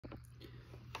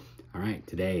All right,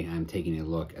 today I'm taking a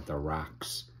look at the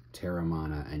Rocks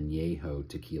Teremana Anejo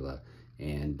Tequila.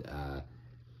 And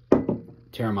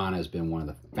Teremana has been one of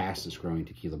the fastest growing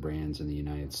tequila brands in the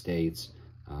United States.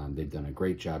 They've done a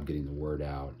great job getting the word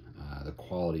out. The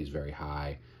quality is very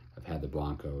high. I've had the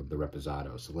Blanco, the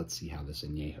Reposado, so let's see how this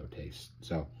Anejo tastes.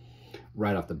 So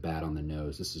right off the bat on the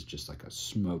nose, this is just like a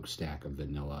smokestack of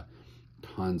vanilla.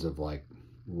 Tons of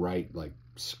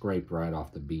scraped right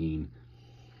off the bean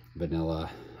vanilla.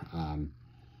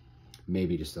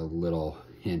 Maybe just a little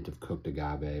hint of cooked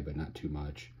agave, but not too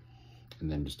much. And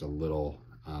then just a little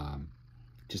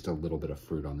bit of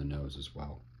fruit on the nose as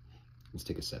well. Let's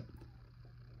take a sip.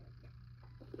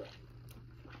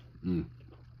 You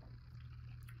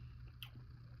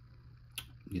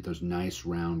get those nice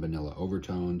round vanilla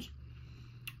overtones,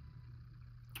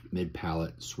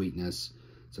 mid-palate sweetness,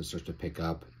 so it starts to pick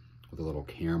up with a little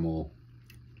caramel,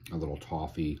 a little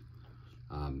toffee,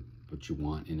 what you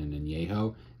want in an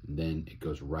añejo, and then it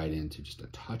goes right into just a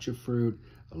touch of fruit,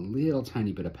 a little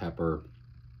tiny bit of pepper,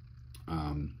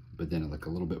 but then like a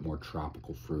little bit more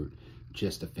tropical fruit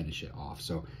just to finish it off.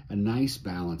 So a nice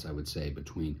balance, I would say,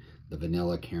 between the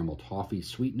vanilla, caramel, toffee,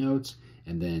 sweet notes,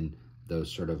 and then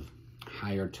those sort of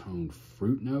higher toned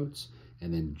fruit notes,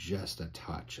 and then just a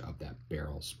touch of that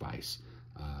barrel spice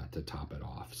to top it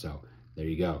off. So there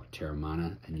you go,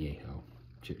 Teremana Anejo.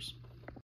 Cheers.